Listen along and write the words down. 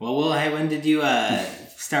Well, Will, hey, when did you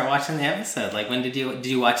start watching the episode? Like, when did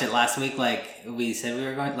you watch it last week? Like we said we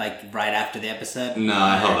were going, like right after the episode. No,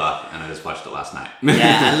 I held off and I just watched it last night.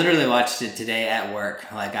 Yeah, I literally watched it today at work.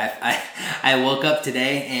 Like I woke up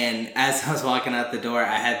today, and as I was walking out the door,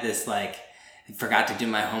 I had this like forgot to do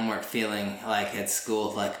my homework feeling like at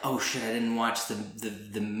school, like, oh shit, I didn't watch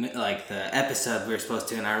the episode we were supposed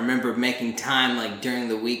to. And I remember making time like during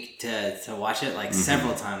the week to watch it like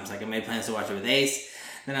several times. Like I made plans to watch it with Ace.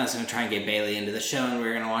 Then I was going to try and get Bailey into the show, and we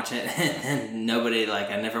were going to watch it. And nobody,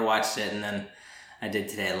 like, I never watched it. And then I did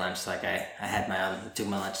today at lunch. Like I had took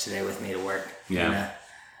my lunch today with me to work. Yeah. You know?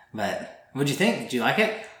 But what'd you think? Did you like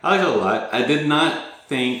it? I liked it a lot. I did not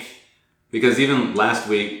think, because even last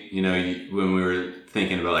week, you know, when we were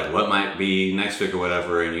thinking about like what might be next week or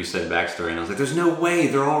whatever, and you said backstory, and I was like, there's no way,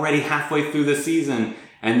 they're already halfway through the season.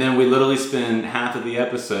 And then we literally spend half of the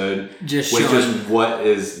episode just what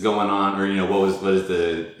is going on, or you know, what is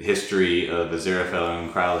the history of Aziraphale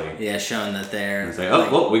and Crowley. Yeah, showing that they're... It's like,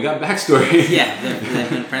 well, we got backstory. Yeah, they've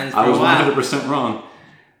been friends for a while. I was 100% wrong.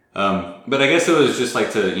 But I guess it was just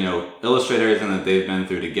like to, you know, illustrate everything that they've been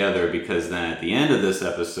through together, because then at the end of this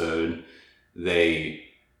episode,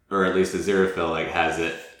 or at least Aziraphale like has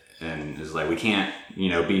it, and is like, we can't, you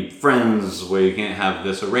know, be friends, where you can't have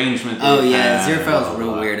this arrangement. Oh yeah, Aziraphale's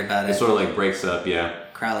real weird about it. It sort of like breaks up, yeah.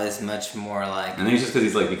 Crowley's much more like... And then it's just because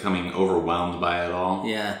he's like becoming overwhelmed by it all.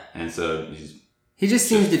 Yeah. And so he just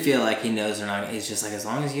seems to feel like he knows or not. He's just like, as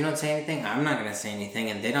long as you don't say anything, I'm not going to say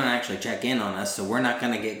anything, and they don't actually check in on us, so we're not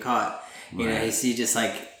going to get caught. You know, he just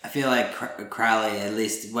like, I feel like Crowley, at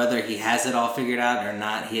least, whether he has it all figured out or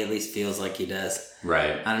not, he at least feels like he does.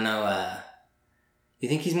 Right. I don't know, you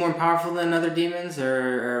think he's more powerful than other demons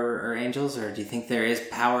or angels, or do you think there is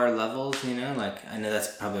power levels, you know? Like, I know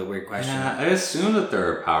that's probably a weird question. Yeah, I assume that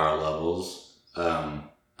there are power levels. I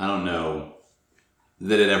don't know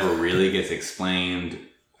that it ever really gets explained.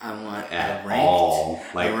 I want at all.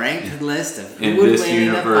 Like, a ranked list of who in would this win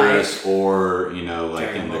universe, in a fight. or, you know, like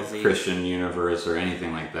Dragon in Ball the Z. Christian universe or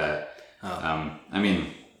anything like that. Oh. I mean,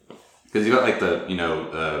 because you got like the, you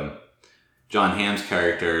know, John Hamm's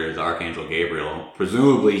character, the Archangel Gabriel.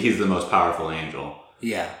 Presumably, he's the most powerful angel.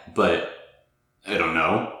 Yeah. But I don't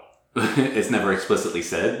know. It's never explicitly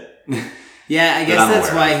said. Yeah, I guess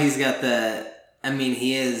that's why he's got the... I mean,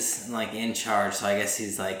 he is, like, in charge, so I guess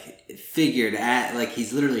he's, like, figured at... Like,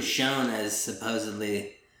 he's literally shown as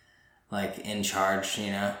supposedly, like, in charge,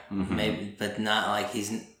 you know? Mm-hmm. Maybe, but not, like,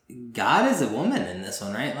 he's... God is a woman in this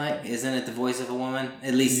one, right? Like, isn't it the voice of a woman?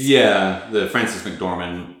 At least... Yeah, the Frances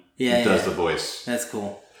McDormand does the voice. That's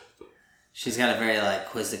cool. She's got a very, like,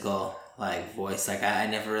 quizzical, like, voice. Like, I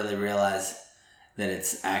never really realized that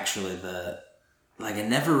it's actually the... Like, I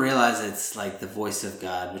never realized it's, like, the voice of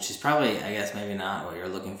God, which is probably, I guess, maybe not what you're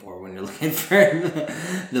looking for when you're looking for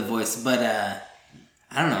the voice. But,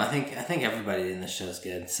 I don't know. I think everybody in the show is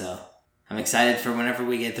good. So, I'm excited for whenever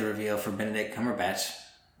we get the reveal for Benedict Cumberbatch.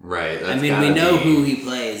 Right. I mean, we know who he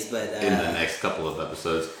plays, but... in the next couple of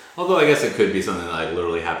episodes. Although, I guess it could be something that, like,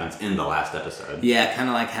 literally happens in the last episode. Yeah, kind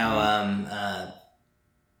of like how,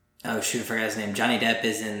 oh, shoot, I forgot his name. Johnny Depp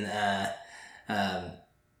is in,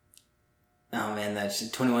 oh man,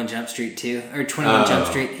 that's 21 Jump Street 2. Or 21 Jump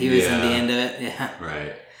Street. He was in the end of it. Yeah.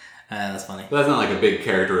 Right. That's funny. But that's not like a big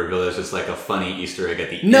character reveal. It's just like a funny Easter egg at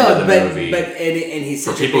the end of the movie. And he's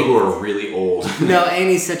such for people who are really old. No, and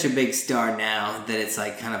he's such a big star now that it's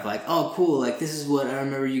like kind of like, oh cool, like this is what I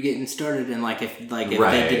remember you getting started. And like if they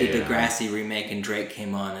did a Degrassi remake and Drake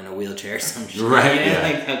came on in a wheelchair or some shit. Right. Yeah.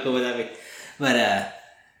 Like how cool would that be? But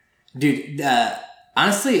dude,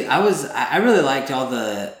 honestly, I really liked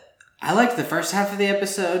I liked the first half of the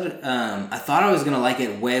episode. I thought I was going to like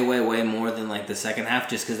it way, way, way more than like the second half,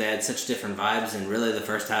 just because they had such different vibes. And really the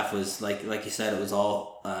first half was, like you said, it was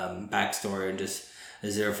all backstory and just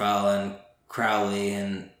Aziraphale and Crowley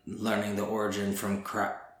and learning the origin from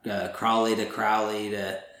Crawley to Crowley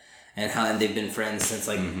and they've been friends since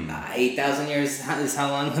like 8,000 years is how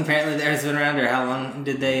long apparently theirs been around, or how long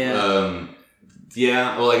did they...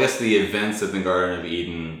 Yeah, well I guess the events of the Garden of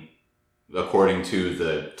Eden, according to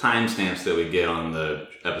the timestamps that we get on the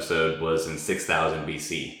episode, was in 6,000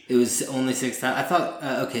 BC. It was only 6,000? I thought...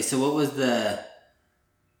 okay, so what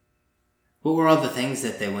were all the things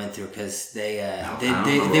that they went through? Because they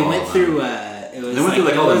went through... It was they went through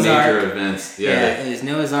like all the major events. Yeah, it was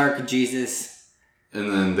Noah's Ark, Jesus... And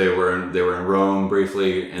then they were in Rome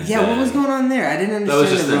briefly. And what was going on there? I didn't understand. That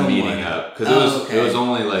was just them meeting up. Because it was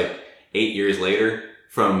only like 8 years later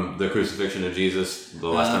from the crucifixion of Jesus, the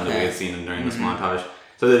last time that we had seen him during this montage.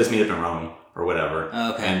 So they just meet up in Rome or whatever.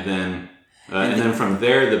 And then from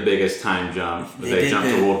there, the biggest time jump, they jumped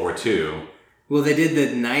to World War II, Well, they did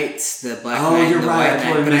the Knights, the Black Oh, Knight, you're and the right. White I Knight,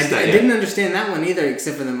 totally but missed that, I yeah. didn't understand that one either,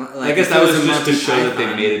 except for the I guess that was just to Monty show that they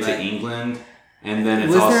Python, made it but- to England, and then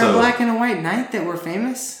it's Was also there a Black and a White Knight that were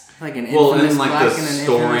famous? Like an well, infamous in like Black the and an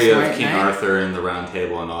story infamous of White King Knight? Arthur and the Round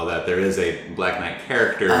Table and all that, there is a Black Knight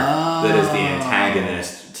character that is the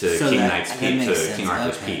antagonist to So King that- Knight's that peace, makes to sense. King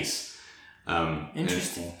Arthur's Okay. peace.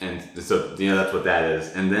 Interesting. And so that's what that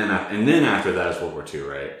is. And then after that is World War II,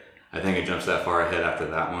 right? I think it jumps that far ahead after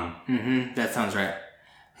that one. Mm-hmm. That sounds right.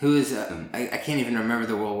 Who is... I can't even remember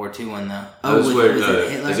the World War II one, though. That was where was it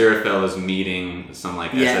Hitler? Aziraphale is meeting some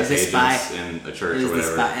like Yeah, SS the agents spy. in a It church was or the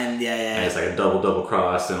whatever. spy, and And it's like a double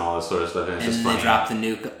cross and all this sort of stuff, and it's and just then funny. they drop the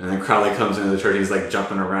nuke. And then Crowley comes into the church, he's like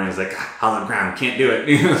jumping around, he's like, on the ground, can't do it.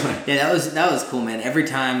 Yeah, that was cool, man. Every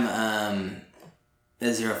time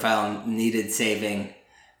Aziraphale needed saving,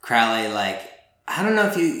 Crowley, like, I don't know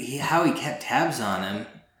if how he kept tabs on him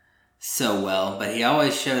so well, but he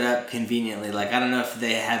always showed up conveniently. Like, I don't know if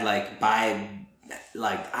they had I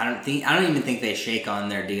don't even think they shake on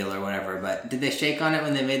their deal or whatever, but did they shake on it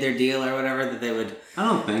when they made their deal or whatever, that they would I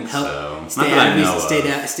don't think help so. stay Not that I know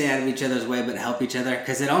stay out of each other's way, but help each other?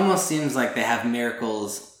 Because it almost seems like they have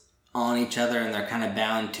miracles on each other and they're kind of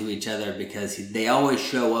bound to each other because they always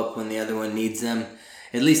show up when the other one needs them.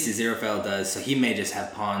 At least Aziraphale does, so he may just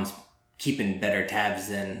have pawns keeping better tabs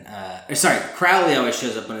than... Crowley always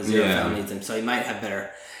shows up when Aziraphale needs him, so he might have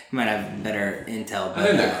better intel. But, I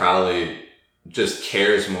think that Crowley just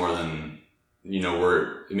cares more than,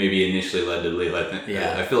 we're maybe initially led to believe.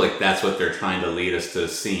 I feel like that's what they're trying to lead us to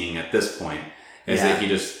seeing at this point, is that he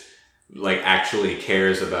just actually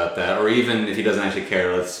cares about that. Or even if he doesn't actually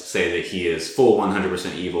care, let's say that he is full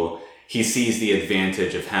 100% evil, he sees the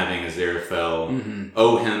advantage of having Aziraphale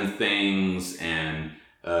owe him things and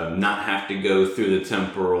not have to go through the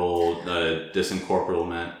temporal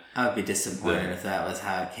disincorporalment. I would be disappointed if that was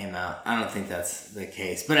how it came out. I don't think that's the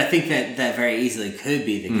case, but I think that very easily could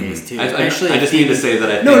be the case too. I just need to say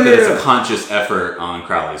that I think that it's a conscious effort on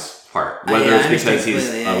Crowley's part, whether it's because he's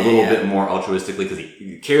a little bit more altruistically because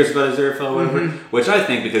he cares about Aziraphale or whatever, which I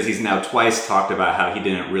think because he's now twice talked about how he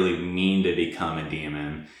didn't really mean to become a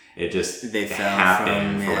demon. It just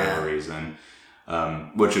happened for whatever reason,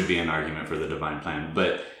 which would be an argument for the divine plan.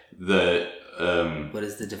 But what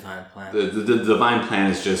is the divine plan? The divine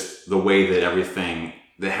plan is just the way that everything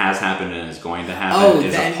that has happened and is going to happen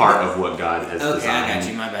is a part of what God has designed. Okay, I got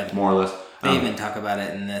you. My bad. More or less. They even talk about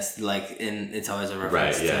it in this, it's always a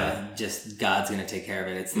reference to just God's going to take care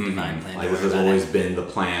of it. It's the divine plan. This has always been the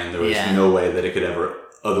plan. There was no way that it could ever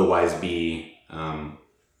otherwise be blah,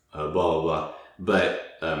 blah, blah. But,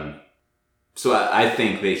 so I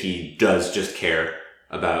think that he does just care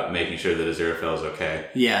about making sure that Aziraphale is okay.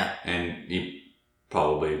 Yeah. And he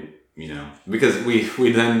probably, because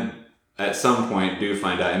we then at some point do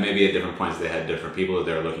find out, and maybe at different points they had different people that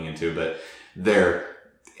they were looking into, but their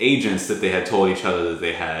agents that they had told each other that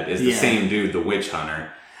they had is the same dude, the witch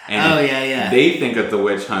hunter. And they think that the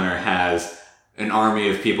witch hunter has an army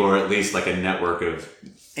of people, or at least like a network of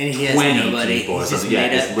and he has 20 nobody. people or He's something.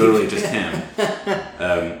 just It's literally just him.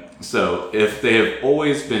 So if they have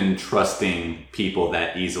always been trusting people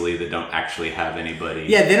that easily that don't actually have anybody.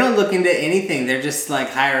 Yeah, they don't look into anything. They're just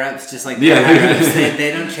like higher ups, just like higher ups.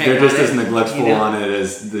 They don't check. They're just on as neglectful on it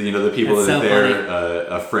as the people that they're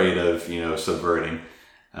afraid of subverting.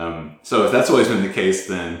 So if that's always been the case,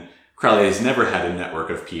 then Crowley has never had a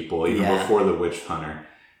network of people even before the witch hunter.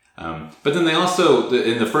 But then they also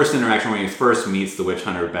in the first interaction when he first meets the witch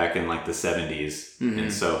hunter back in like the 70s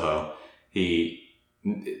in Soho, the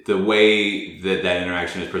way that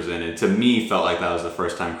interaction is presented to me felt like that was the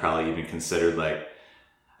first time Crowley even considered like,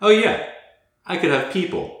 oh yeah, I could have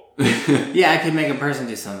people. I could make a person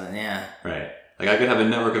do something. Yeah, right. Like I could have a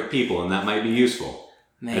network of people, and that might be useful.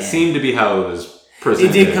 Man. It seemed to be how it was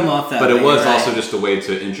presented. It did come off that way, but it was right. also just a way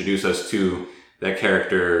to introduce us to that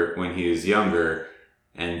character when he was younger,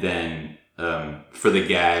 and then for the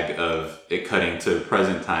gag of it cutting to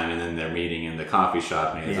present time, and then they're meeting in the coffee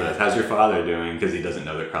shop, and he's like, "How's your father doing?" Because he doesn't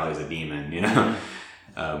know that Crowley's a demon,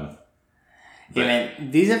 man,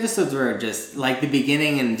 these episodes were just like the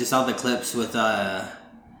beginning, and just all the clips with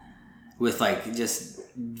like just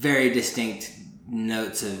very distinct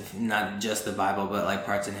notes of not just the Bible, but like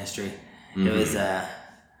parts in history. It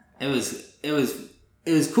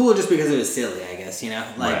was cool just because it was silly, I guess,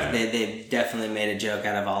 they definitely made a joke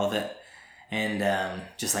out of all of it. And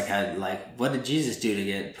just like how, like, what did Jesus do to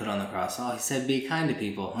get put on the cross? Oh, he said, be kind to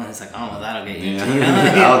people. And it's like, oh, well, that'll get you.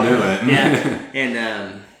 I'll do it.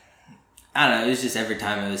 And I don't know, it was just every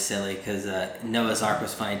time it was silly because Noah's Ark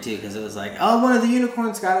was funny too because it was like, oh, one of the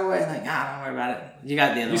unicorns got away. Like, don't worry about it. You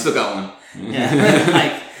got the other one. You still got one.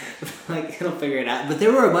 Yeah. like he'll figure it out. But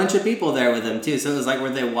there were a bunch of people there with him too, so it was like, were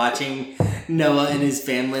they watching Noah and his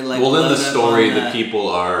family? Like, well, then the story, the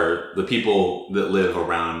people that live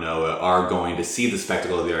around Noah are going to see the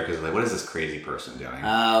spectacle of the ark. Because like, what is this crazy person doing?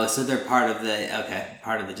 Oh, so they're part of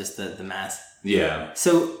the mass. Yeah.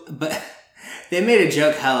 So, but they made a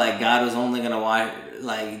joke how like God was only gonna watch,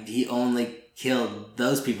 like he only killed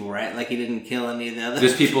those people, right? Like he didn't kill any of the others.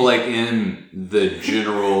 Just people like in the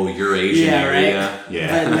general Eurasian area. Right?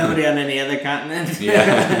 Yeah. But nobody on any other continent.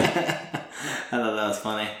 Yeah. I thought that was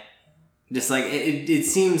funny. Just like it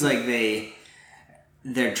seems like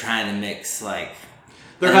they're trying to mix like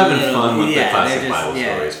they're having fun with the classic Bible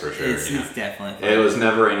stories for sure. It's definitely fun. It was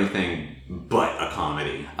never anything but a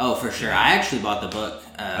comedy. Oh, for sure. I actually bought the book.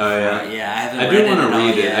 Oh yeah, yeah. I haven't. I do want to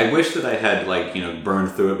read it. I wish that I had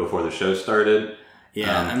burned through it before the show started.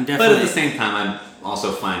 Yeah, I'm definitely. But at the same time, I'm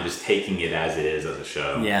also fine just taking it as it is as a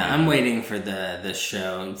show. Yeah, I'm waiting for the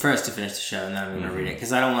show for us to finish the show, and then I'm gonna read it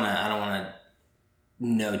because I don't want to.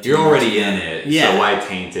 No, you're already in it, yeah. So why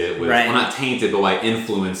taint it with? Well, not taint it, but why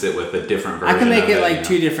influence it with a different version? I can make of it like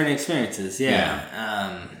two different experiences.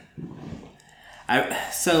 Yeah.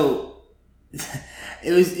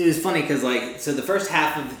 It was funny because the first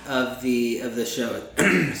half of the show,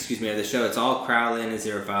 excuse me, of the show, it's all Crowley and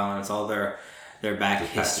Aziraphale, and it's all their back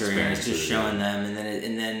history, and it's just showing them, and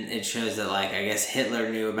then it shows that I guess Hitler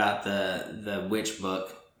knew about the witch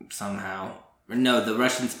book somehow. No, the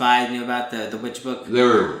Russian spies knew about the witch book. They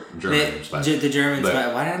were German spies. The German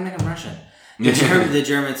spies. Why did I make them Russian? The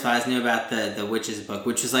German spies knew about the witch's book,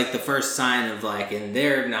 which is the first sign of in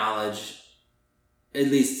their knowledge, at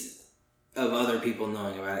least of other people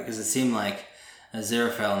knowing about it, because it seemed like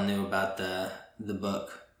Aziraphale knew about the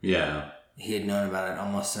book. Yeah. He had known about it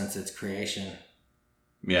almost since its creation.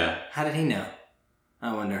 Yeah. How did he know?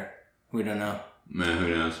 I wonder. We don't know. Man, who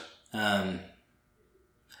knows?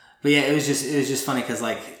 But yeah, it was just funny because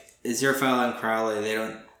Aziraphale and Crowley,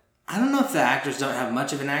 I don't know if the actors don't have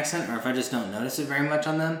much of an accent or if I just don't notice it very much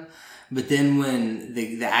on them. But then when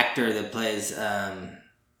the actor that plays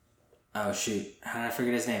oh shoot, how did I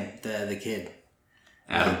forget his name? The kid.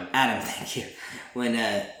 Adam. Adam, thank you.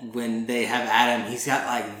 When they have Adam, he's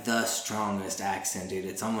got the strongest accent, dude.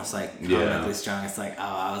 It's almost comically strong. It's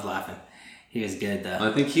I was laughing. He was good though.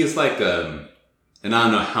 I think he's and I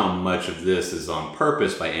don't know how much of this is on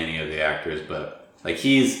purpose by any of the actors, but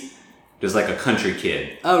he's just a country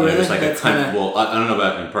kid. Oh, really? Just well, I don't know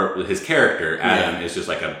about his character. Adam is just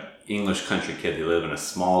a English country kid. They live in a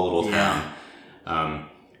small little town,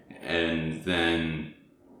 and then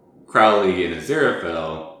Crowley and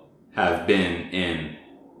Aziraphale have been in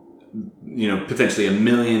potentially a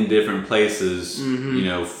million different places,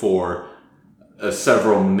 for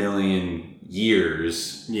several million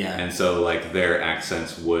years. Yeah. And so their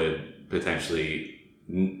accents would potentially,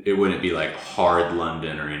 it wouldn't be hard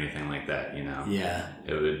London or anything like that, Yeah.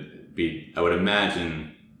 It would be, I would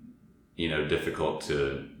imagine, difficult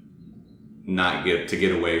to not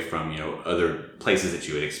get away from, other places that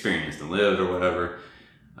you had experienced and lived or whatever.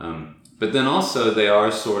 But then also they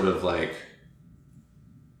are sort of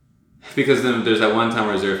because then there's that one time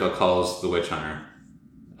where Aziraphale calls the witch hunter,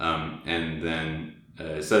 and then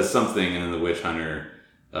says something, and then the witch hunter,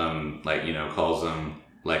 calls him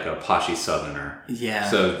a poshy southerner. Yeah.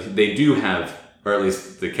 So they do have, or at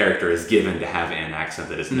least the character is given to have an accent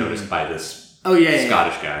that is noticed by this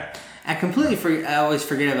Scottish guy. I always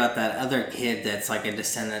forget about that other kid that's a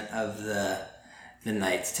descendant of the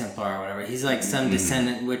Knights Templar or whatever. He's some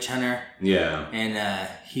descendant witch hunter. Yeah. And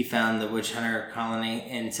he found the witch hunter colony,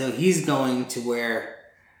 and so he's going to where.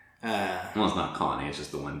 Well, it's not a colony, it's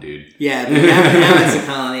just the one dude. Yeah, but now it's a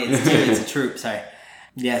colony. It's a troop, sorry.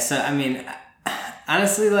 Yeah, so, I mean,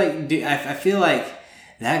 honestly, I feel like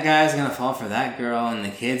that guy's going to fall for that girl, and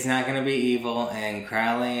the kid's not going to be evil, and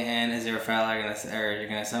Crowley and Aziraphale are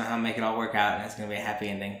going to somehow make it all work out, and it's going to be a happy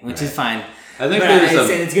ending, which is fine. I think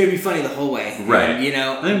it's going to be funny the whole way. Right. And,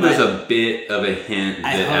 I think there's a bit of a hint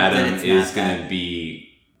that Adam is going to be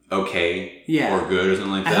okay or good or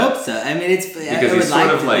something like that. I hope so. I mean, because he's sort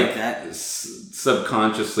of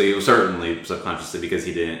subconsciously, certainly subconsciously, because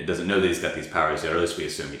he doesn't know that he's got these powers yet, or at least we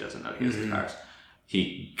assume he doesn't know he has these powers.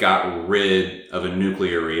 He got rid of a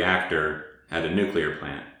nuclear reactor at a nuclear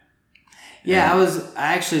plant. Yeah,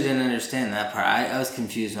 I actually didn't understand that part. I was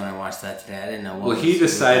confused when I watched that today. I didn't know what Well, he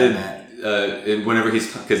decided, whenever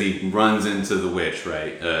because he runs into the witch,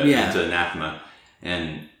 right? Into Anathema,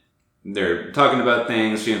 and they're talking about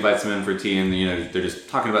things. She invites him in for tea, and they're just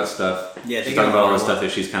talking about stuff. Yeah, she's talking about all the stuff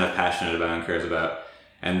that she's kind of passionate about and cares about,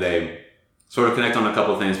 and they sort of connect on a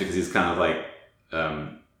couple of things because he's kind of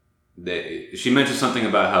she mentions something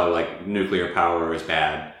about how nuclear power is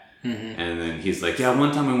bad, And then he's like, yeah,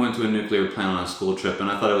 one time we went to a nuclear plant on a school trip,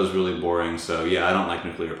 and I thought it was really boring. So yeah, I don't like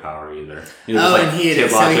nuclear power either. You know, and he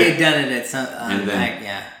had done it at some. And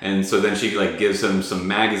then, and so then she like gives him some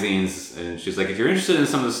magazines, and she's like, if you're interested in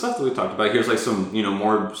some of the stuff that we talked about, here's like some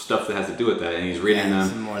more stuff that has to do with that. And he's reading them,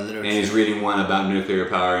 some more literature. And he's reading one about nuclear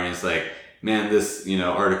power, and he's like, man, this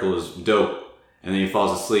article is dope. And then he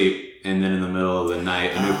falls asleep, and then in the middle of the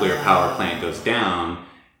night, a nuclear power plant goes down.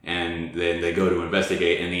 And then they go to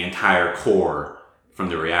investigate, and the entire core from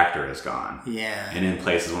the reactor is gone. Yeah. And in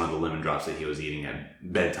place is one of the lemon drops that he was eating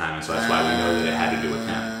at bedtime, and so that's why we know that it had to do with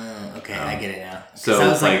him. Okay, I get it now. So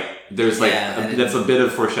it's there's that's a bit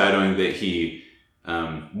of foreshadowing that he,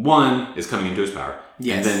 one, is coming into his power.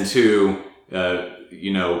 Yes. And then two,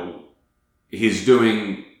 he's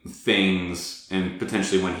doing things, and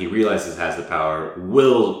potentially when he realizes he has the power,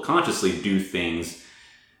 will consciously do things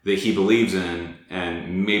that he believes in,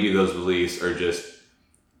 and maybe those beliefs are just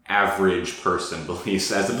average person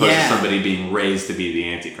beliefs as opposed to somebody being raised to be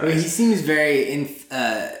the Antichrist. Well, he seems very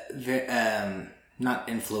not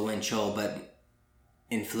influential, but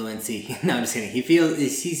influency. No, I'm just kidding. He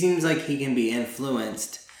seems like he can be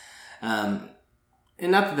influenced, and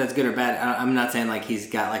not that that's good or bad. I'm not saying like he's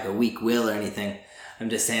got like a weak will or anything. I'm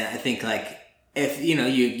just saying I think like if you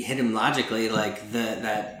hit him logically, like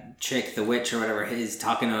that chick, the witch or whatever, is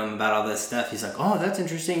talking to him about all this stuff. He's like, oh, that's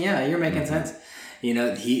interesting. Yeah, you're making sense. He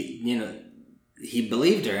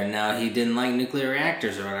believed her, and now he didn't like nuclear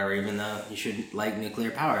reactors or whatever, even though you should like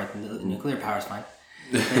nuclear power. Nuclear power's fine.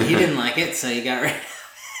 But he didn't like it, so he got rid of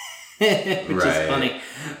it, which is funny.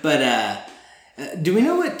 But do we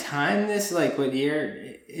know what time this, like, what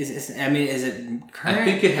year is this? I mean, is it current? I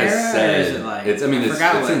think it has era, said, or is it like, it's in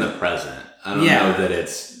the present. I don't know that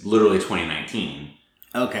it's literally 2019.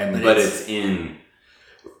 Okay, but it's in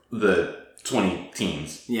the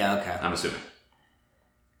 20-teens. Yeah, okay. I'm assuming.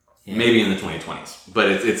 Yeah. Maybe in the 2020s, but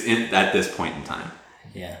it's in at this point in time.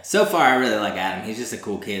 Yeah. So far, I really like Adam. He's just a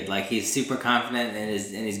cool kid. Like, he's super confident and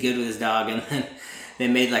he's good with his dog. And then they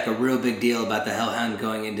made like a real big deal about the hellhound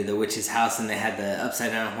going into the witch's house, and they had the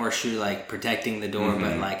upside down horseshoe like protecting the door.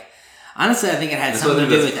 But like, honestly, I think it had something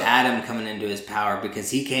to do with Adam coming into his power,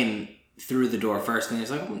 because he came through the door first, and he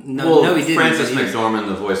was like, no, he didn't. Francis McDormand,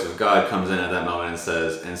 the voice of God, comes in at that moment and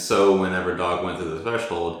says, and so whenever dog went through the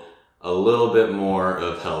threshold, a little bit more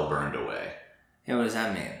of hell burned away. Yeah, what does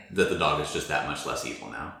that mean? That the dog is just that much less evil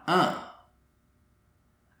now. Oh.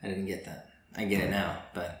 I didn't get that. I get it now,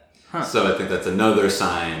 but... So I think that's another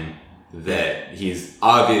sign that he's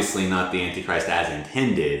obviously not the Antichrist as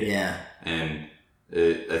intended. Yeah. And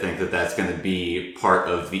I think that that's going to be part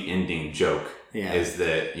of the ending joke. Yeah. Is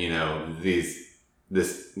that,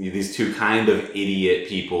 these two kind of idiot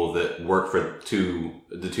people that work for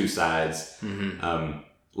the two sides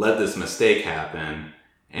let this mistake happen,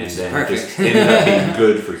 and then just ended up being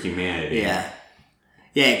good for humanity. Yeah.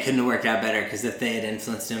 Yeah, it couldn't have worked out better, because if they had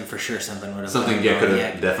influenced him, for sure something would have could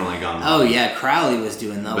have definitely gone wrong. Oh yeah, Crowley was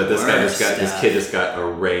doing the worst. But this kid just got a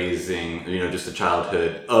raising, just a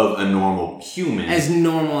childhood of a normal human, as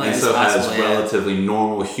normal as possible, and so has relatively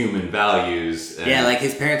normal human values. Yeah, like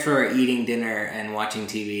his parents were eating dinner and watching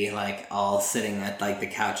TV, like all sitting at like the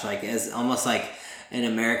couch, like as almost like an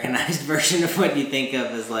Americanized version of what you think of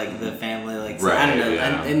as like the family. Like, so I don't know.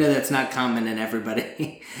 Yeah. I know that's not common in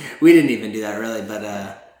everybody. We didn't even do that really, but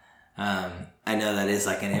I know that is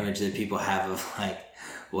like an image that people have of like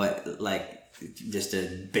what, like just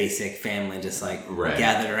a basic family just like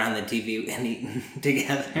gathered around the TV and eating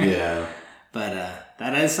together. Yeah. But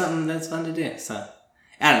that is something that's fun to do. So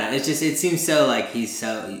I don't know. It's just, it seems so like they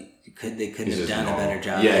couldn't have done a better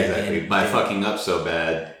job. Yeah, exactly. By fucking up so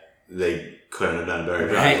bad, they couldn't have done a better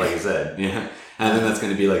job, like you said. Yeah. And then that's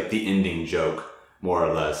going to be like the ending joke, more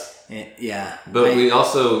or less. Yeah. But we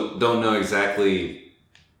also don't know exactly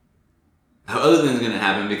how other things are going to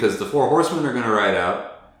happen, because the four horsemen are going to ride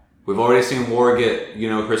out. We've already seen War get,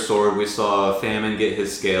 her sword. We saw Famine get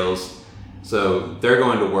his scales. So they're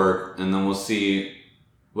going to work, and then we'll see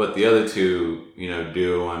what the other two,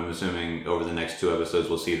 do. I'm assuming over the next 2 episodes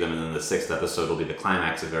we'll see them, and then the 6th episode will be the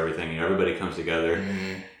climax of everything. Everybody comes together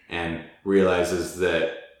and realizes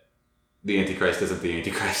that the Antichrist isn't the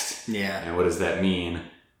Antichrist. Yeah. And what does that mean?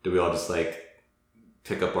 Do we all just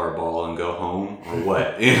pick up our ball and go home, or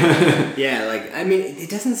what? Yeah, it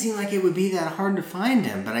doesn't seem like it would be that hard to find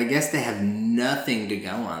him, but I guess they have nothing to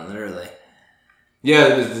go on, literally. Yeah,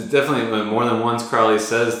 there's definitely more than once Crowley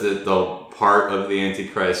says that the part of the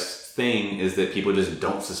Antichrist thing is that people just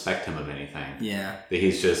don't suspect him of anything. Yeah. That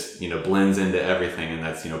he's just, blends into everything, and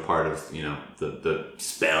that's, part of, the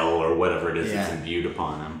spell or whatever it is that's imbued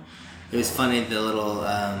upon him. It was funny, the little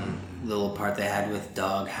little part they had with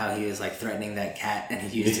Dog, how he was like threatening that cat and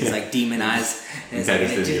he used his like demon eyes. And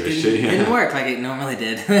it just didn't work like it normally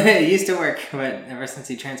did. It used to work, but ever since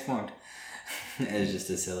he transformed, it was just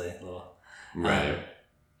a silly little. Right.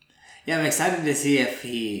 Yeah, I'm excited to see if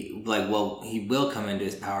he he will come into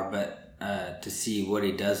his power, but to see what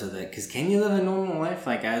he does with it. Because can you live a normal life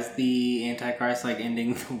like as the Antichrist, like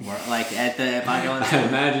ending the world, like at the apocalypse? I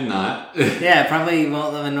imagine not. Yeah, probably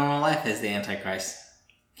won't live a normal life as the Antichrist.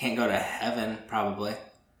 Can't go to heaven, probably.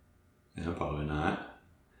 Yeah, probably not.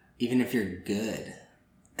 Even if you're good,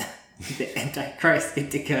 the Antichrist get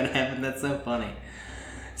to go to heaven. That's so funny,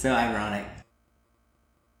 so ironic.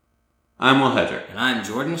 I'm Will Hedger. And I'm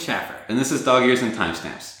Jordan Schaffer. And this is Dog Ears and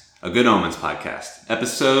Timestamps, a Good Omens podcast.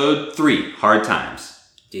 Episode 3, Hard Times.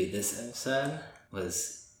 Dude, this episode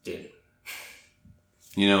was... Dude.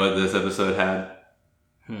 You know what this episode had?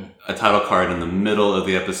 A title card in the middle of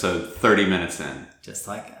the episode, 30 minutes in. Just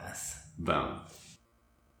like us. Boom.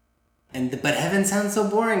 But heaven sounds so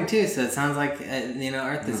boring, too, so it sounds like,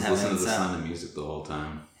 Earth is heaven. Listen to the sound of music the whole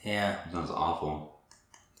time. Yeah. It sounds awful.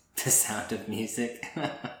 The sound of music.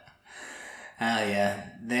 Oh, yeah.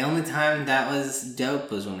 The only time that was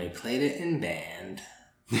dope was when we played it in band.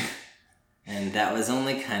 And that was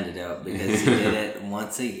only kind of dope because we did it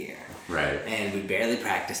once a year. Right. And we barely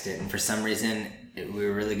practiced it. And for some reason, we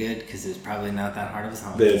were really good because it was probably not that hard of a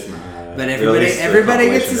song. It's not. But everybody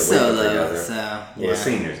gets a solo. So, well, the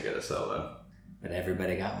seniors get a solo. But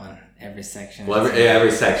everybody got one. Every section. Well,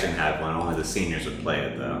 every section had one. Only the seniors would play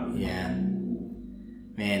it, though. Yeah.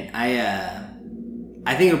 Man,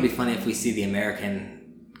 I think it would be funny if we see the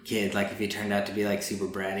American kid, like if he turned out to be like super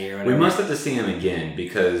bratty or whatever. We must have to see him again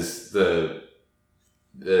because the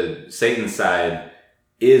Satan side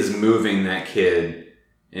is moving that kid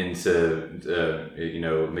into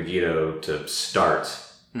Megiddo to start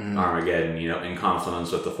Armageddon. In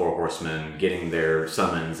confluence with the Four Horsemen, getting their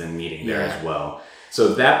summons and meeting there as well.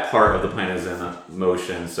 So that part of the plan is in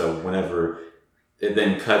motion. So whenever it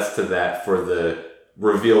then cuts to that for the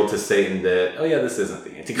reveal to Satan that, oh yeah, this isn't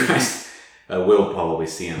the Antichrist, we'll probably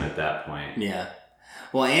see him at that point. Yeah.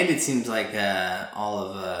 Well, and it seems like all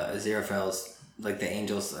of Aziraphale's, like the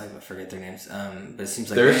angels, I forget their names, but it seems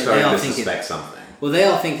like they're starting all to suspect something. Well, they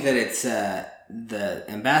all think that it's the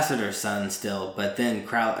ambassador's son still, but then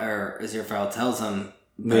Aziraphale tells them,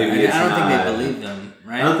 maybe I don't think they believed him,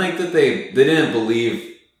 right? I don't think that they didn't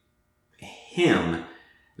believe him.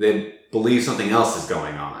 They believe something else is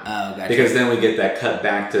going on. Oh, gotcha. Because then we get that cut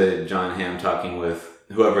back to John Hamm talking with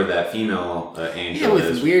whoever that female angel is.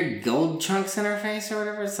 Yeah, with weird gold chunks in her face or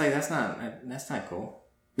whatever. It's like, that's not cool.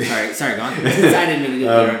 Sorry, go on. I didn't mean to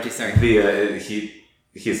interrupt you, sorry.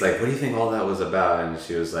 He's like, what do you think all that was about? And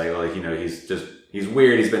she was like, well, he's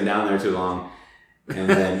weird. He's been down there too long. And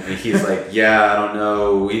then he's like, yeah, I don't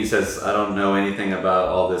know. He says, I don't know anything about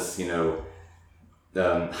all this,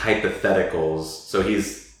 hypotheticals. So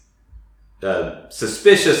he's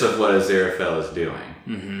suspicious of what Aziraphale is doing.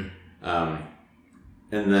 Mm-hmm.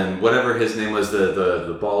 And then whatever his name was,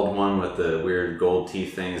 the bald one with the weird gold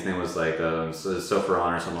teeth thing, his name was like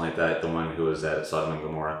Sopharon or something like that, the one who was at Sodom and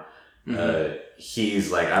Gomorrah. Mm-hmm.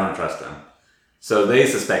 He's like, I don't trust him. So they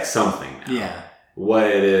suspect something now. Yeah. What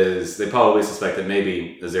it is, they probably suspect that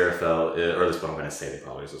maybe Aziraphale, or at least what I'm going to say they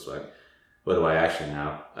probably suspect. What do I actually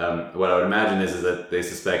know? What I would imagine is that they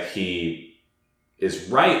suspect he is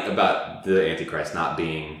right about the Antichrist not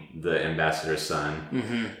being the ambassador's son.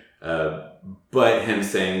 Mm-hmm. But him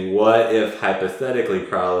saying, what if hypothetically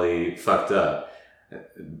Crowley fucked up?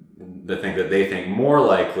 They think more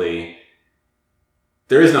likely,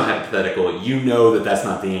 there is no hypothetical. You know that's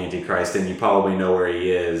not the Antichrist and you probably know where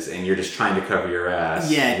he is and you're just trying to cover your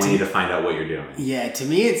ass. Yeah, we need to find out what you're doing. Yeah, to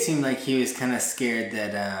me it seemed like he was kind of scared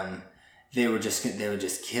that they would just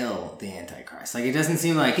kill the Antichrist. Like, it doesn't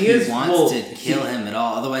seem like he wants to kill him at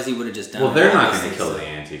all. Otherwise, he would have just done it. Well, they're not going to kill the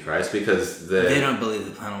Antichrist because they don't believe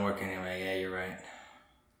the plan will work anyway. Yeah, you're right.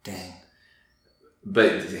 Dang.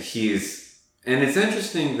 But and it's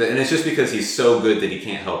interesting that, and it's just because he's so good that he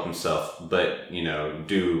can't help himself but,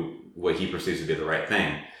 do what he perceives to be the right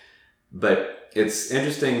thing. But it's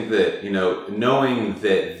interesting that, knowing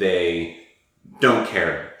that they don't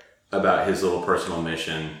care about his little personal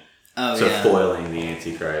mission foiling the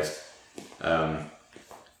Antichrist.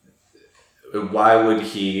 Why would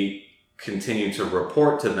he continue to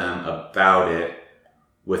report to them about it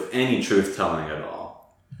with any truth-telling at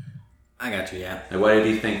all? I got you, yeah. And why did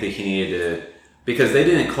he think that he needed to... Because they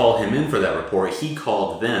didn't call him in for that report. He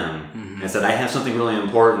called them and said, I have something really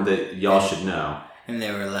important that y'all should know. And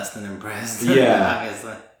they were less than impressed. Yeah.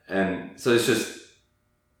 Obviously. And so it's just...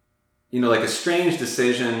 like a strange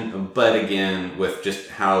decision, but again, with just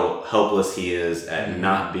how helpless he is at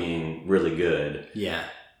not being really good. Yeah.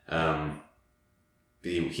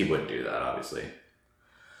 He wouldn't do that, obviously.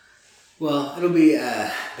 Well, it'll be,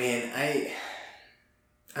 man, I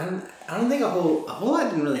don't think a whole lot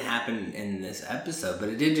didn't really happen in this episode, but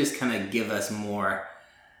it did just kind of give us more,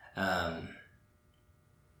 I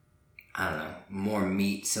don't know, more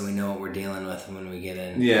meat, so we know what we're dealing with when we get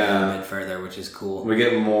in a bit further, which is cool. We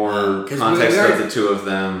get more context of the two of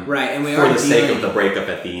them, right? And we for the sake of the breakup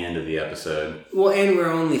at the end of the episode. Well, and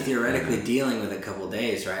we're only theoretically dealing with a couple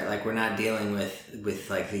days, right? Like we're not dealing with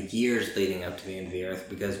like the years leading up to the end of the earth,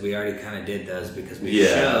 because we already kind of did those, because we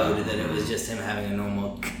showed that it was just him having a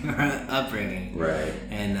normal upbringing, right?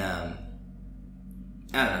 And I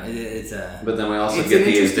don't know, it's a. But then we also get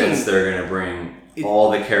the events that are going to bring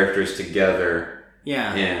all the characters together.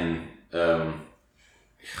 Yeah. In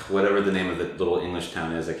whatever the name of the little English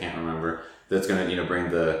town is, I can't remember. That's going to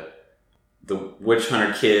bring the witch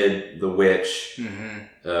hunter kid, the witch,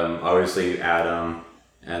 obviously Adam,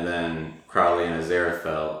 and then Crowley and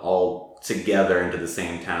Aziraphale all together into the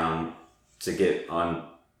same town to get on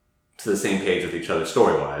to the same page with each other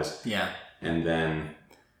story wise. Yeah. And then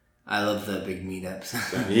I love the big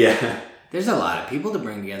meetups. Yeah. There's a lot of people to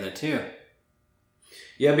bring together too.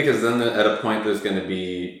 Yeah, because then at a point there's going to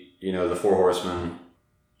be, the four horsemen.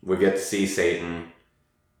 We get to see Satan.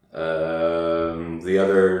 The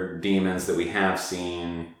other demons that we have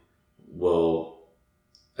seen will.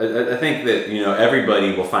 I think that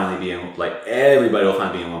everybody will finally be in one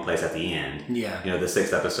place at the end. Yeah. The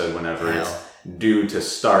 6th episode, whenever it's due to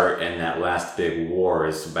start, and that last big war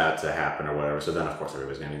is about to happen or whatever. So then, of course,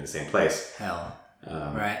 everybody's going to be in the same place. Hell.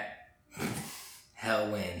 Right.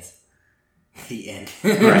 Hell wins. The end.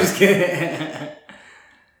 Right. I'm just kidding.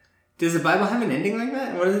 Does the Bible have an ending like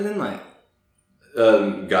that? What does it end like?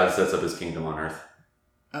 God sets up his kingdom on earth.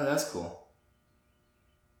 Oh, that's cool.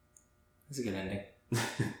 That's a good ending.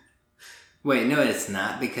 Wait, no, it's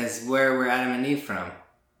not, because where were Adam and Eve from?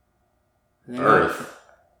 Earth.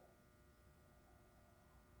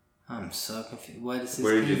 I'm so confused. What is this?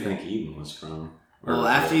 Where did you think Eden was from? Well,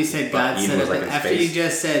 after you said God set up, after you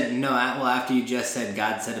just said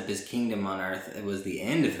God set up his kingdom on earth, it was the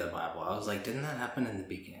end of the Bible. I was like, didn't that happen in the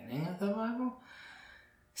beginning of the Bible?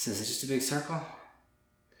 So is it just a big circle?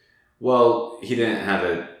 Well, he didn't have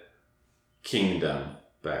a kingdom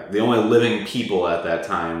back. The only living people at that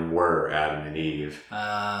time were Adam and Eve.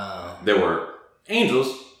 Oh. There were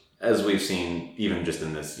angels, as we've seen even just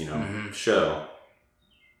in this, show.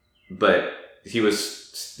 But he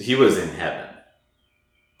was in heaven.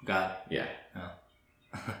 God. Yeah. Oh.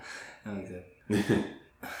 That makes sense.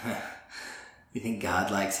 You think God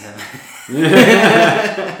likes heaven?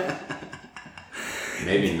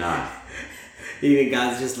 Maybe not. You think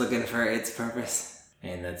God's just looking for its purpose?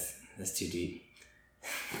 Man, that's too deep.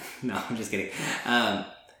 No, I'm just kidding. I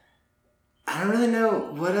don't really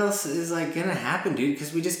know what else is gonna happen, dude,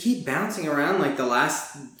 because we just keep bouncing around the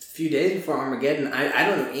last few days before Armageddon. I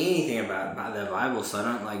don't know anything about the Bible, so I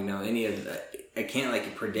don't know any of the. I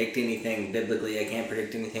can't predict anything biblically. I can't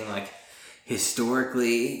predict anything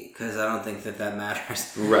historically, because I don't think that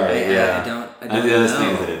matters. Right. I don't know. That's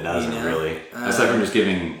things that it doesn't really. Aside from just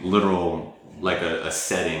giving literal a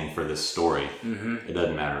setting for this story, it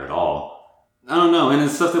doesn't matter at all. I don't know, and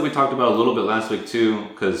it's stuff that we talked about a little bit last week too,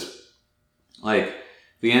 because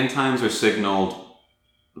the end times are signaled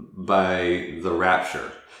by the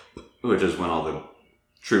rapture, which is when all the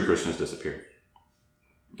true Christians disappear.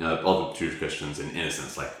 All the true Christians in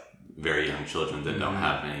innocence, very young children that don't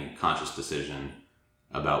have any conscious decision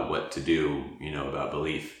about what to do, about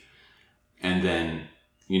belief. And then,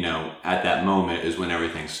 at that moment is when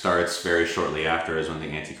everything starts. Very shortly after is when the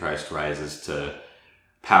Antichrist rises to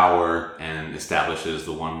power and establishes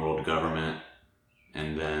the one world government.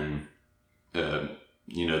 And then,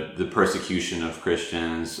 the persecution of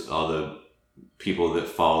Christians, all the people that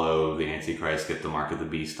follow the Antichrist get the mark of the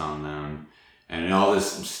beast on them. And all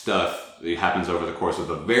this stuff, it happens over the course of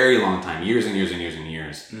a very long time, years and years and years and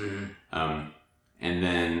years. And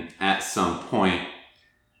then at some point,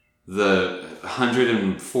 the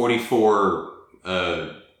 144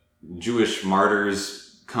 Jewish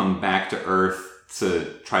martyrs come back to earth to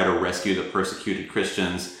try to rescue the persecuted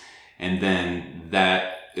Christians. And then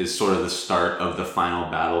that is sort of the start of the final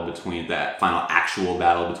actual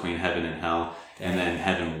battle between heaven and hell. And then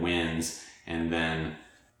heaven wins. And then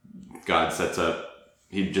God sets up,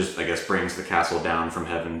 he just, brings the castle down from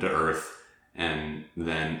heaven to earth, and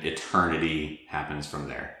then eternity happens from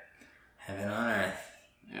there. Heaven on earth.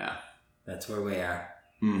 Yeah. That's where we are.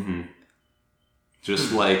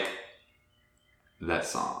 Just like that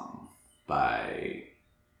song. by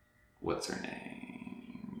what's her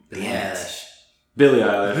name? Billie Eilish. Billie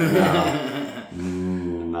Eilish.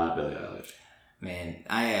 No, not Billie Eilish. Man,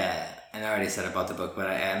 I already said I bought the book, but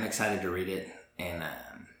I'm excited to read it, and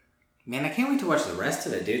man, I can't wait to watch the rest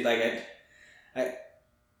of it, dude. Like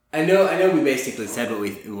I know we basically said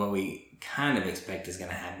what we kind of expect is going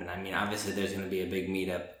to happen. I mean, obviously there's going to be a big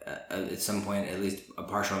meetup at some point, at least a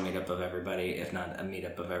partial meetup of everybody, if not a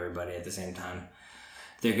meetup of everybody at the same time.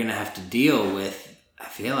 They're going to have to deal with, I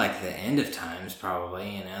feel like, the end of times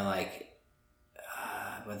probably, you know, like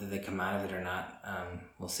whether they come out of it or not,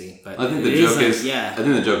 we'll see. But I think the joke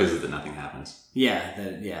is that nothing happens. Yeah,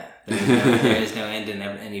 there is no end,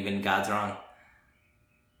 and even God's wrong.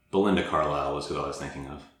 Belinda Carlisle was who I was thinking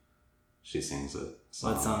of. She sings a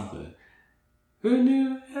song. What song? Who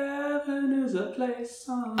knew heaven is a place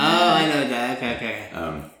on. Oh, I know that. Okay.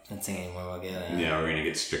 Don't sing anymore. We'll get yeah, we're gonna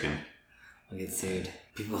get stricken. We'll get sued.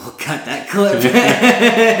 People will cut that clip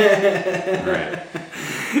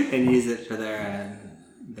right, and use it for their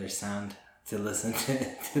sound to listen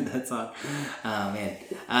to that song. Oh man.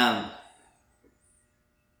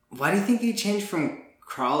 Why do you think he changed from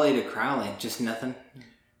Crawley to Crowley? Just nothing.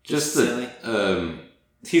 Just silly.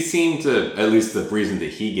 He seemed to, at least the reason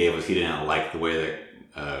that he gave was he didn't like the way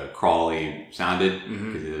that Crawley sounded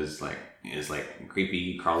because it was like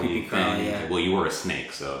creepy Crawley thing. Yeah. Well, you were a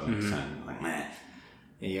snake, so it sounded like meh.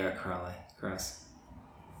 Yeah, you're a Crawley. Gross.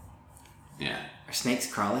 Yeah. Are snakes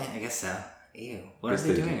crawly? I guess so. Ew. What are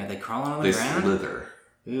they doing? Are they crawling on the ground? They slither.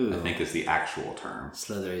 Ooh. I think is the actual term.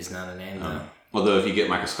 Slither is not a name though. Although if you get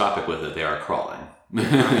microscopic with it, they are crawling.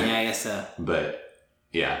 Yeah, I guess so. But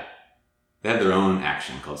yeah. They have their own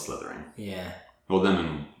action called slithering. Yeah. Well, them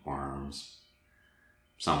and worms.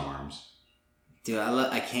 Some worms. Dude,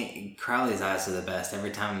 I can't. Crowley's eyes are the best. Every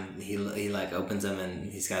time he like opens them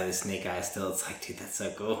and he's got his snake eyes still, it's like, dude, that's so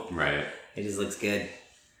cool. Right. It just looks good.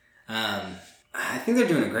 I think they're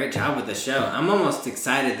doing a great job with the show. I'm almost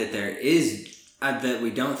excited that there is that we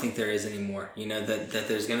don't think there is anymore. You know, that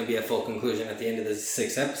there's going to be a full conclusion at the end of the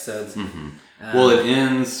 6 episodes. Mm-hmm. Well, it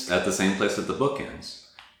ends at the same place that the book ends.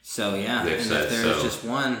 So yeah, They've and said, if there's just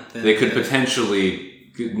one, then they could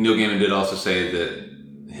potentially. Neil Gaiman did also say that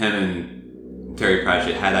him and Terry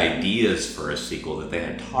Pratchett had ideas for a sequel that they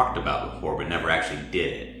had talked about before, but never actually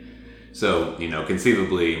did it. So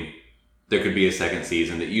conceivably, there could be a second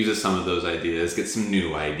season that uses some of those ideas, gets some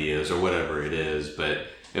new ideas or whatever it is. But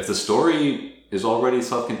if the story is already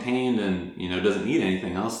self-contained and doesn't need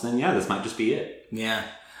anything else, then yeah, this might just be it. Yeah,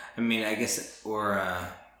 I mean, I guess, or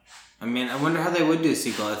I wonder how they would do a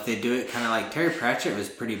sequel if they do it kind of like Terry Pratchett was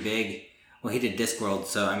pretty big. Well, he did Discworld,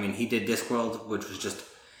 so he did Discworld, which was just.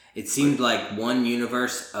 It seemed like one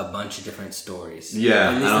universe, a bunch of different stories. Yeah,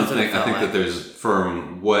 I think that there's,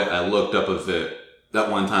 from what I looked up of it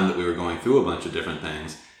that one time that we were going through a bunch of different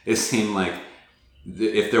things, it seemed like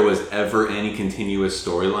if there was ever any continuous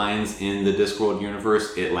storylines in the Discworld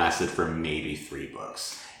universe, it lasted for maybe 3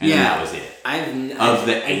 books. And that was it. Of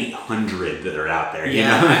the 800 that are out there.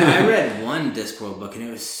 I read one Discworld book and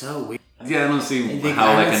it was so weird. Yeah, I don't see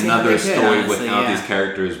how another story without these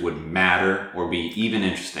characters would matter or be even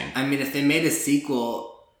interesting. I mean, if they made a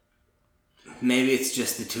sequel, maybe it's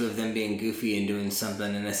just the two of them being goofy and doing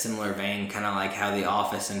something in a similar vein, kind of like how The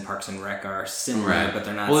Office and Parks and Rec are similar, but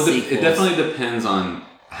they're not sequels. It definitely depends on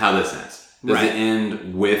how this ends. Does it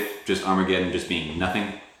end with just Armageddon just being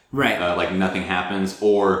nothing? Right. Like nothing happens?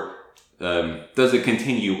 Or does it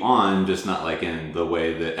continue on, just not like in the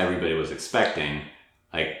way that everybody was expecting?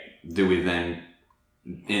 Like, do we then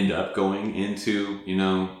end up going into,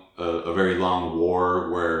 a very long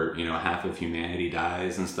war where, half of humanity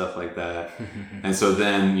dies and stuff like that? And so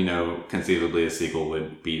then, conceivably a sequel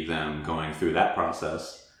would be them going through that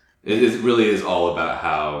process. It really is all about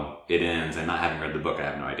how it ends, and not having read the book, I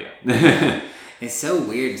have no idea. It's so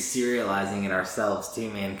weird serializing it ourselves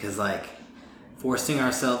too, man, because forcing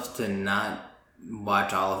ourselves to not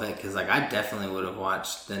watch all of it, because I definitely would have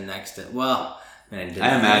watched the next.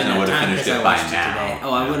 I imagine I would have finished it by now.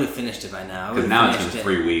 I would have finished it by now. Because now it's been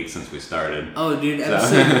 3 weeks since we started. Oh, dude,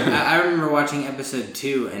 I remember watching episode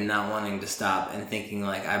 2 and not wanting to stop and thinking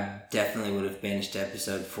I definitely would have binged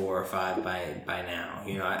episode 4 or 5 by now.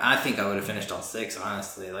 I think I would have finished all 6,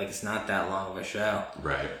 honestly. It's not that long of a show.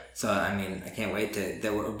 Right. So, I can't wait to...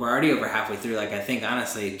 We're already over halfway through. I think,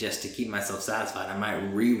 honestly, just to keep myself satisfied, I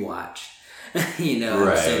might rewatch,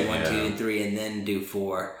 episode 1, 2, and 3, and then do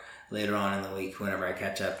 4 later on in the week whenever I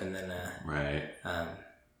catch up, and then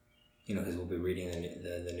because we'll be reading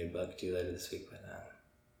the new book too later this week. But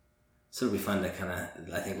so it'll be fun to kind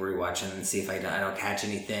of, I think, rewatch it and see if I don't catch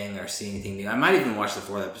anything or see anything new. I might even watch the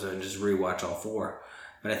 4th episode and just rewatch all 4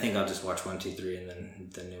 But I think I'll just watch 1, 2, 3 and then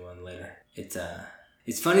the new one later. It's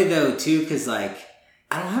funny though too, because like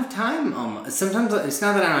I don't have time. Sometimes it's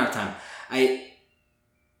not that I don't have time.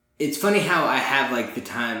 It's funny how I have like the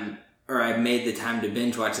time, or I made the time to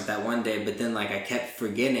binge watch it that one day, but then like I kept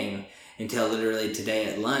forgetting until literally today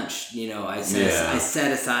at lunch. You know, I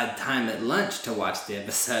set aside time at lunch to watch the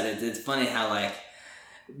episode. It's funny how like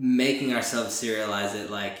making ourselves serialize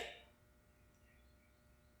it, like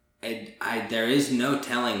there is no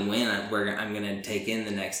telling when I'm gonna take in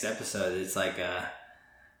the next episode. It's like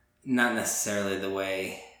not necessarily the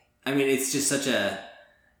way. I mean, it's just such a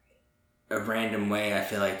random way I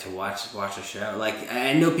feel like to watch a show. Like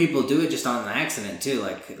I know people do it just on accident too.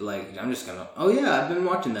 Like I'm just gonna, oh yeah, I've been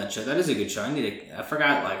watching that show. That is a good show. I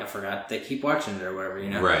forgot they keep watching it or whatever.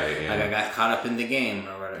 You know, right? Yeah. Like I got caught up in the game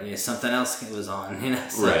or whatever. You know, something else was on. You know,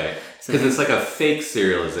 right? Because it's like a fake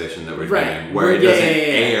serialization that we're right. doing, where it doesn't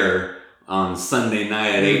air on Sunday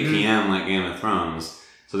night at 8 p.m. like Game of Thrones.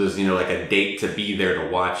 So there's like a date to be there to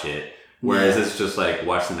watch it. Whereas it's just like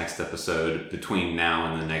watch the next episode between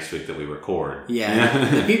now and the next week that we record.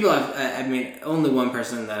 Yeah, the people only one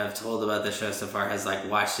person that I've told about the show so far has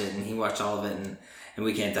like watched it, and he watched all of it, and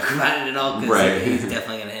we can't talk about it at all because he's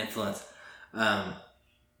definitely going to influence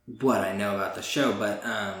what I know about the show. But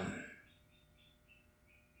I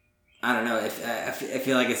don't know if I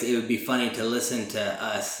feel like it would be funny to listen to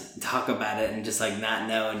us talk about it and just like not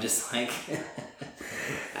know and just like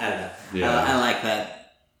I don't know. Yeah, I like that.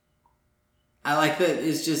 I like that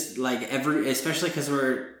it's just like especially because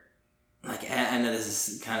we're like, I know this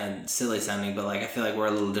is kind of silly sounding, but like I feel like we're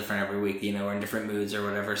a little different every week. You know, we're in different moods or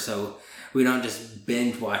whatever, so we don't just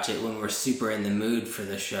binge watch it when we're super in the mood for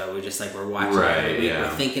the show. We just like we're watching it every week.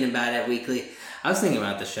 Yeah. We're thinking about it weekly. I was thinking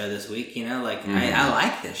about the show this week. You know, like I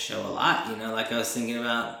like this show a lot. You know, like I was thinking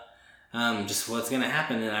about just what's gonna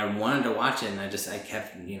happen, and I wanted to watch it, and I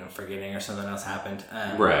kept forgetting or something else happened.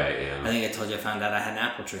 Right. Yeah. I think I told you I found out I had an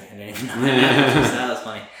apple tree. I didn't even know I had an apple tree, so that was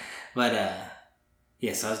funny. But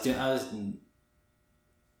yeah, so I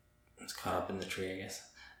was caught up in the tree, I guess.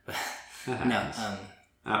 But no,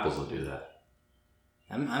 apples will do that.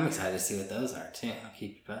 I'm excited to see what those are too. I'll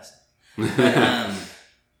keep you posted. But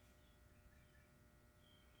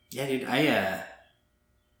yeah, dude,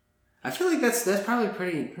 I feel like that's probably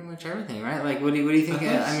pretty much everything, right? Like, what do you think?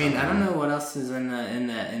 I mean, I don't know what else is in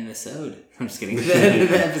the sode. I'm just kidding.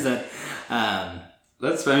 The episode.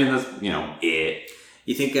 That's it.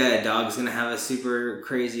 You think Dog's gonna have a super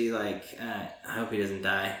crazy like? I hope he doesn't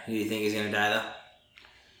die. Do you think he's gonna die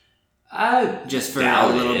though? Just for a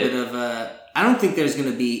little bit of a. I don't think there's gonna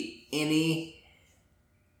be any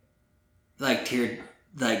like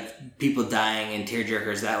people dying and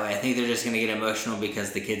tearjerkers that way. I think they're just going to get emotional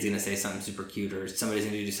because the kid's going to say something super cute or somebody's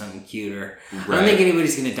going to do something cute or I don't think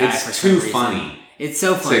anybody's going to die for some reason. It's too funny. It's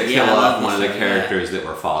so funny. To kill off one of the characters that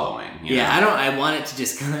we're following. I want it to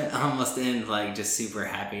just kind of almost end like just super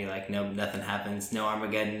happy, like nothing happens, no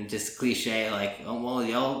Armageddon, just cliche, like, oh, well,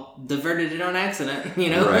 y'all diverted it on accident, Right,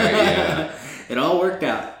 yeah. It all worked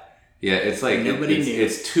out. Yeah, it's like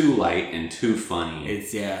it's too light and too funny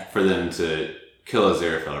for them to kill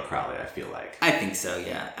Aziraphale or Crowley, I feel like. I think so,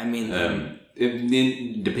 yeah. I mean...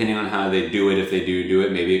 depending on how they do it, if they do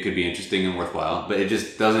it, maybe it could be interesting and worthwhile, but it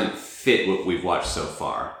just doesn't fit what we've watched so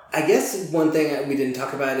far. I guess one thing we didn't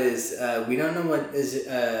talk about is we don't know what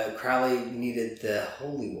Crowley needed the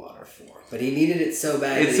holy water for, but he needed it so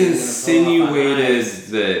bad. It's insinuated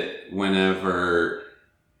that whenever...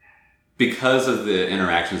 Because of the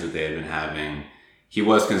interactions that they had been having, he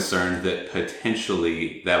was concerned that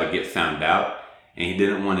potentially that would get found out, and he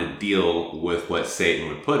didn't want to deal with what Satan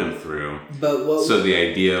would put him through. So the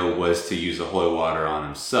idea was to use the holy water on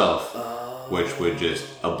himself, which would just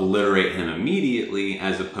obliterate him immediately,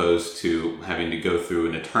 as opposed to having to go through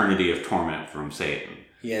an eternity of torment from Satan.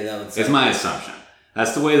 Yeah, that would. It's my assumption.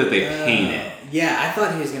 That's the way that they paint it. Yeah, I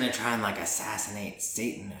thought he was gonna try and like assassinate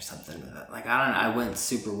Satan or something with it. Like I don't know. I went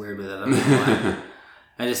super weird with it. I don't know why.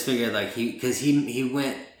 I just figured like he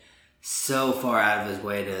went so far out of his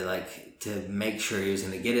way to make sure he was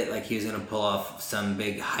going to get it. Like he was going to pull off some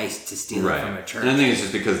big heist to steal it from a church. And I think it's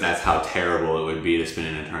just because that's how terrible it would be to spend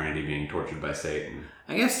an eternity being tortured by Satan.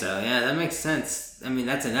 I guess so. Yeah, that makes sense. I mean,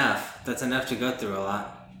 that's enough. That's enough to go through a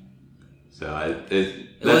lot. So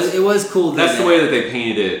it was cool. That's the way that they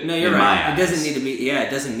painted it. No, you're right. It doesn't need to be. Yeah, it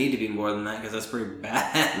doesn't need to be more than that because that's pretty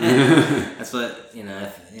bad. That's what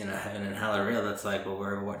if heaven and hell are real. That's like what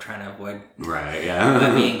we're trying to avoid. Right. Yeah.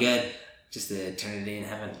 Not being good, just the eternity in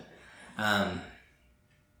heaven.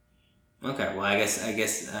 Okay. Well, I guess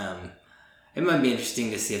it might be interesting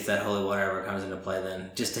to see if that holy water ever comes into play. Then,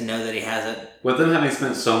 just to know that he has it. With them having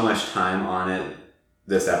spent so much time on it,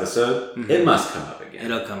 this episode, it must come up again.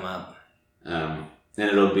 It'll come up. And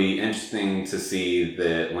it'll be interesting to see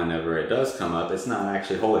that whenever it does come up, it's not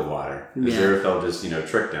actually holy water. Yeah. Aziraphale just,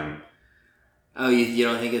 tricked him. Oh, you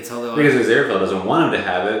don't think it's holy water? Because Aziraphale doesn't want him to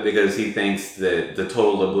have it because he thinks that the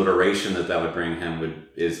total obliteration that would bring him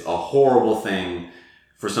is a horrible thing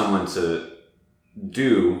for someone to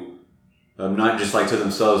do, not just like to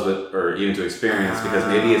themselves, or even to experience, because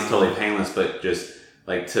maybe it's totally painless, but just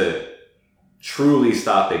like to truly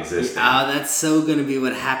stop existing. Oh, that's so going to be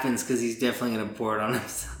what happens because he's definitely going to pour it on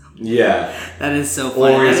himself. Yeah. That is so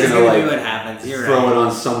funny. Or he's that is going to be what happens. You're throw right. it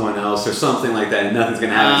on someone else or something like that, and nothing's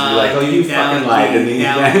going to happen. So be like, you fucking lied to me.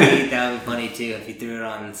 That would be funny too if he threw it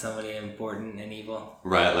on somebody important and evil.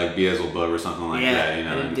 Right, like Beelzebub or something like that,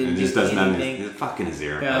 and it just doesn't nothing. Fucking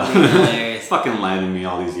Aziraphale. That would be hilarious. Fucking lied to me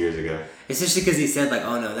all these years ago. Especially because he said like,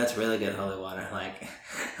 "Oh no, that's really good holy water."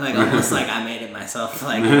 Like almost like I made it myself.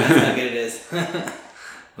 Like that's how good it is.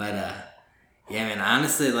 But yeah, man.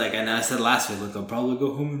 Honestly, like I know I said last week, like I'll probably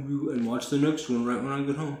go home and watch the next one right when I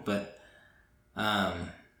get home. But I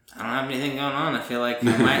don't have anything going on. I feel like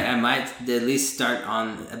I might at least start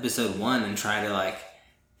on episode 1 and try to like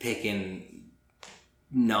pick and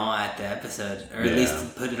gnaw at the episode, or at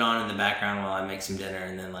least put it on in the background while I make some dinner,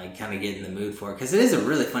 and then like kind of get in the mood for it, because it is a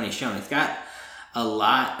really funny show. And it's got a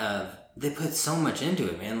lot of, they put so much into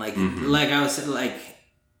it, man. Like like I was like,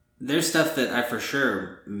 there's stuff that I for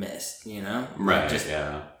sure missed, Right. Just,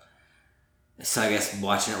 yeah. So I guess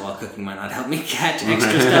watching it while cooking might not help me catch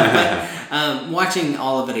extra stuff, but watching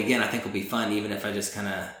all of it again I think will be fun, even if I just kind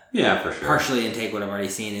of for sure partially intake what I've already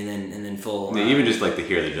seen and then full. Even just like to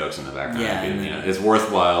hear the jokes in the background. Yeah, it's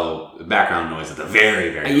worthwhile background noise at the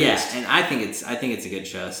very, very least. And I think it's a good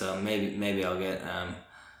show. So maybe I'll get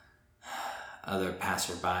other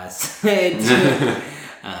passerbys to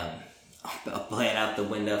I'll play it out the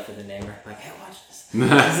window for the neighbor. Like, hey, watch this.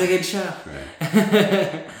 This is a good show.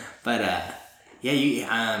 Right. But yeah, you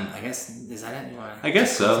I guess is that it? I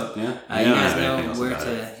guess so. Yeah. You guys know where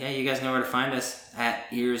to. Yeah, you guys know where to find us at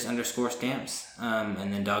ears_stamps,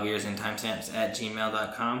 and then dog ears and timestamps at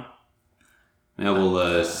gmail.com. Yeah,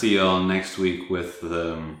 we'll see y'all next week with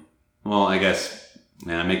well, I guess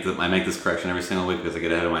I make this correction every single week because I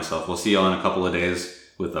get ahead of myself. We'll see y'all in a couple of days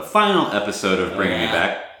with the final episode of Bringing Me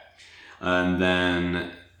Back, and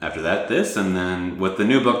then after that, this, and then with the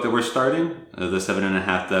new book that we're starting, The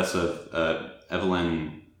 7.5 Deaths of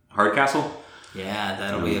Evelyn Hardcastle. Yeah,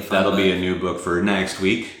 that'll be a fun That'll book. be a new book for next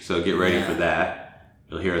week, so get ready for that.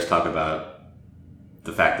 You'll hear us talk about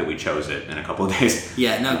the fact that we chose it in a couple of days.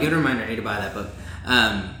 Yeah, no, good reminder. I need to buy that book.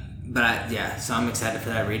 So I'm excited for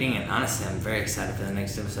that reading, and honestly, I'm very excited for the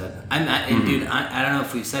next episode. Dude, I don't know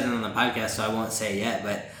if we've said it on the podcast, so I won't say it yet,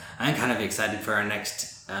 but I'm kind of excited for our next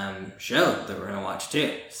show that we're going to watch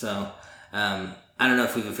too. So, I don't know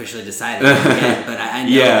if we've officially decided yet, but I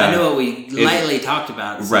know what we lightly talked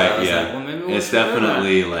about. So right, I was like, well, maybe we'll it's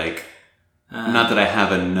definitely like, not that I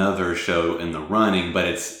have another show in the running, but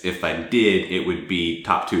if I did, it would be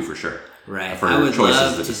top 2 for sure. Right. For I would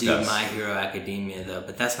love to discuss. do My Hero Academia though,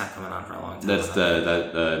 but that's not coming on for a long time. That's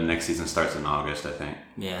the next season starts in August, I think.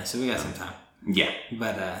 Yeah, so we got some time. Yeah.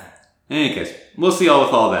 But in any case, we'll see y'all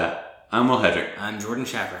with all that. I'm Will Hedrick. I'm Jordan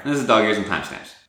Schaffer. This is Dog Ears and Timestamps.